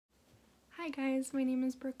Hi guys, my name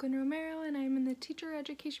is Brooklyn Romero and I'm in the Teacher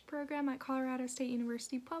Education Program at Colorado State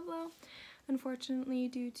University Pueblo. Unfortunately,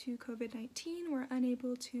 due to COVID-19, we're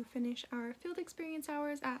unable to finish our field experience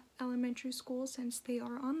hours at elementary school since they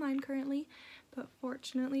are online currently, but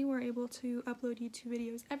fortunately we're able to upload YouTube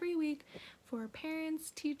videos every week for parents,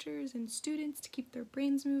 teachers, and students to keep their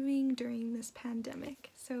brains moving during this pandemic.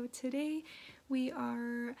 So today we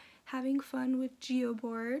are having fun with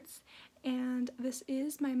geoboards, and this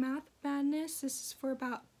is my Math Madness. This is for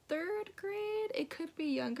about 3rd grade. It could be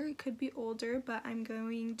younger, it could be older, but I'm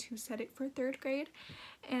going to set it for 3rd grade.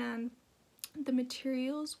 And the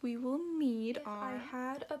materials we will need are, if I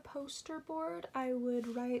had a poster board, I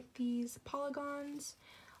would write these polygons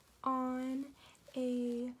on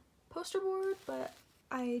a poster board, but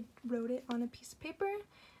I wrote it on a piece of paper.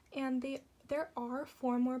 And there are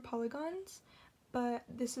 4 more polygons, but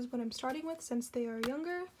this is what I'm starting with since they are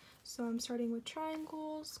younger. So I'm starting with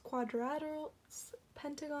triangles, quadrilaterals,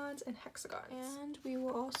 pentagons, and hexagons. And we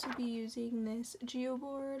will also be using this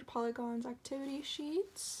Geoboard Polygons activity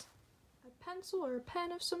sheets, a pencil or a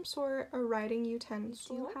pen of some sort, a writing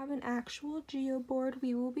utensil. We have an actual geoboard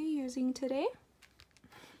we will be using today,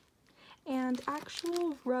 and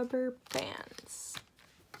actual rubber bands.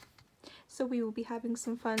 So we will be having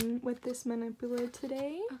some fun with this manipulator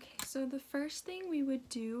today. Okay, so the first thing we would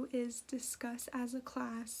do is discuss as a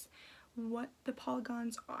class what the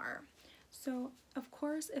polygons are. So of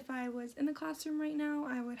course, if I was in the classroom right now,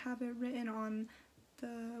 I would have it written on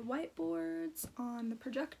the whiteboards, on the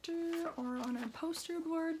projector, or on a poster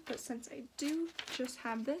board, but since I do just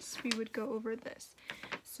have this, we would go over this.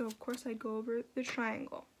 So of course I'd go over the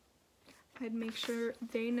triangle. I'd make sure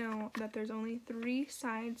they know that there's only 3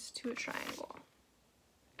 sides to a triangle.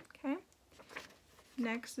 Okay?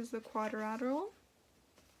 Next is the quadrilateral.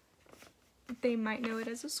 They might know it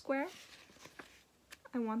as a square.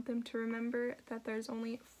 I want them to remember that there's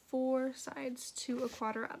only 4 sides to a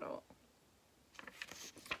quadrilateral.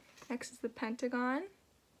 Next is the pentagon.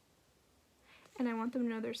 And I want them to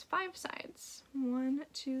know there's 5 sides. 1,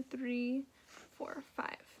 2, 3, 4, 5.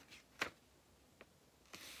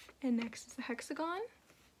 And next is the hexagon,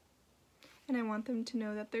 and I want them to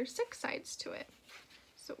know that there's 6 sides to it.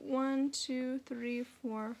 So 1, 2, 3,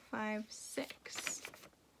 4, 5, 6.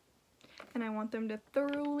 And I want them to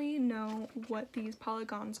thoroughly know what these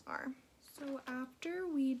polygons are. So after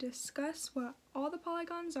we discuss what all the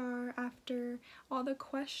polygons are, after all the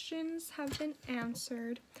questions have been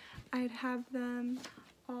answered, I'd have them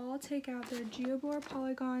all take out their Geoboard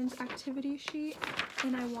Polygons activity sheet,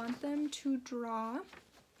 and I want them to draw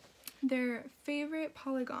their favorite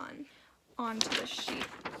polygon onto the sheet.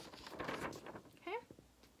 Okay?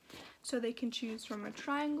 So they can choose from a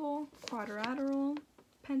triangle, quadrilateral,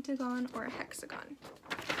 pentagon, or a hexagon.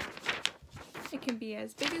 It can be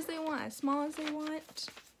as big as they want, as small as they want.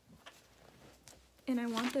 And I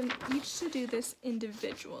want them each to do this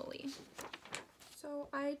individually. So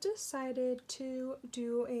I decided to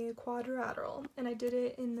do a quadrilateral, and I did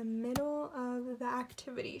it in the middle of the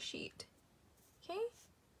activity sheet. Okay?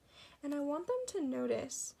 And I want them to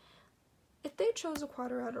notice, if they chose a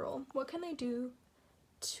quadrilateral, what can they do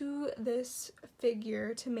to this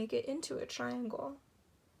figure to make it into a triangle?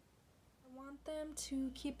 I want them to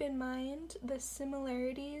keep in mind the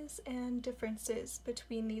similarities and differences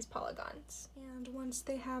between these polygons. And once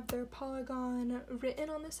they have their polygon written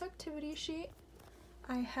on this activity sheet,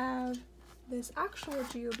 I have this actual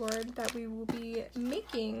geoboard that we will be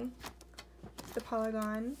making the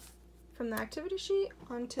polygon from the activity sheet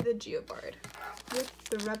onto the geoboard with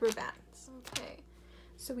the rubber bands. Okay,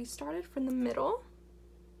 so we started from the middle.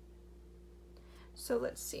 So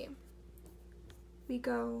let's see. We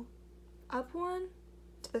go up 1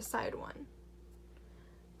 to the side 1.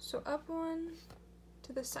 So up 1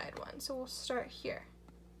 to the side 1. So we'll start here.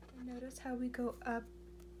 Notice how we go up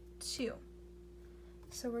 2.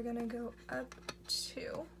 So we're gonna go up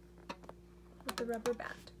 2 with the rubber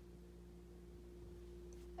band.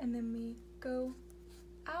 And then we go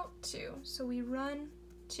out 2, so we run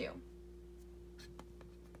 2.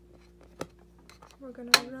 We're gonna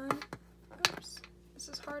run, oops, this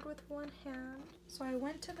is hard with one hand. So I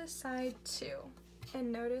went to the side 2,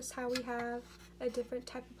 and notice how we have a different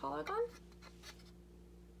type of polygon.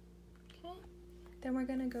 Okay, then we're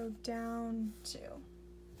gonna go down 2.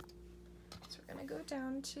 So we're gonna go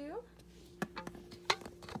down 2.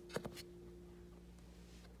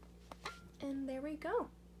 And there we go.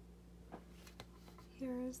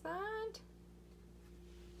 Here's that.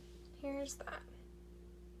 Here's that.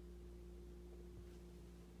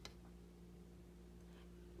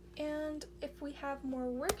 And if we have more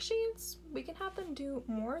worksheets, we can have them do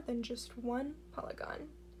more than just one polygon.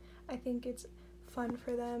 I think it's fun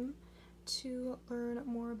for them to learn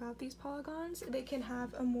more about these polygons. They can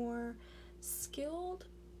have a more skilled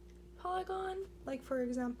polygon, like for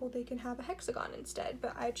example they can have a hexagon instead,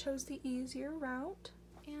 but I chose the easier route.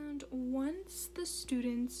 And once the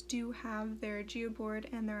students do have their Geoboard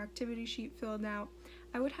and their activity sheet filled out,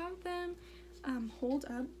 I would have them hold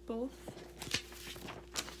up both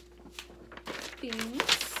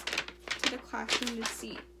things to the classroom to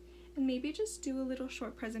see, and maybe just do a little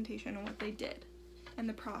short presentation on what they did and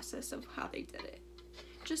the process of how they did it,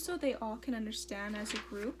 just so they all can understand as a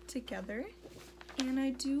group together. And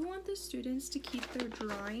I do want the students to keep their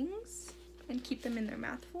drawings and keep them in their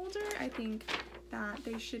math folder. I think that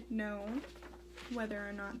they should know whether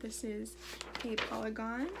or not this is a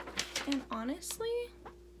polygon, and honestly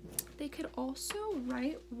they could also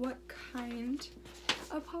write what kind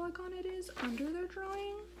of polygon it is under their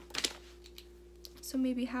drawing. So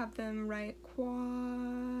maybe have them write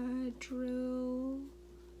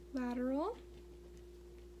quadrilateral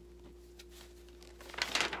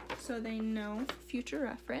so they know for future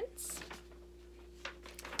reference.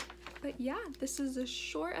 But yeah, this is a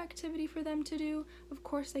short activity for them to do. Of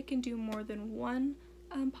course, they can do more than one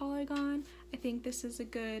polygon. I think this is a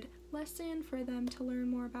good lesson for them to learn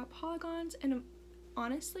more about polygons, and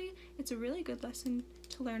honestly, it's a really good lesson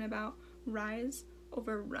to learn about rise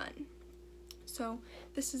over run. So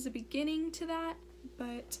this is a beginning to that,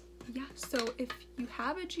 but yeah, so if you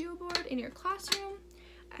have a Geoboard in your classroom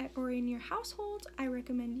or in your household, I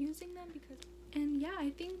recommend using them because, and yeah,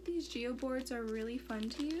 I think these Geoboards are really fun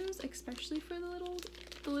to use, especially for the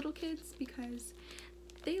little kids, because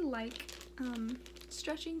they like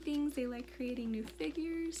stretching things, they like creating new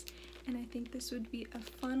figures, and I think this would be a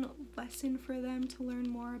fun lesson for them to learn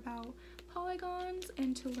more about polygons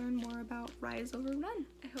and to learn more about rise over run.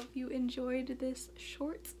 I hope you enjoyed this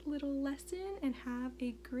short little lesson and have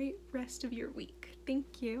a great rest of your week.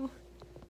 Thank you.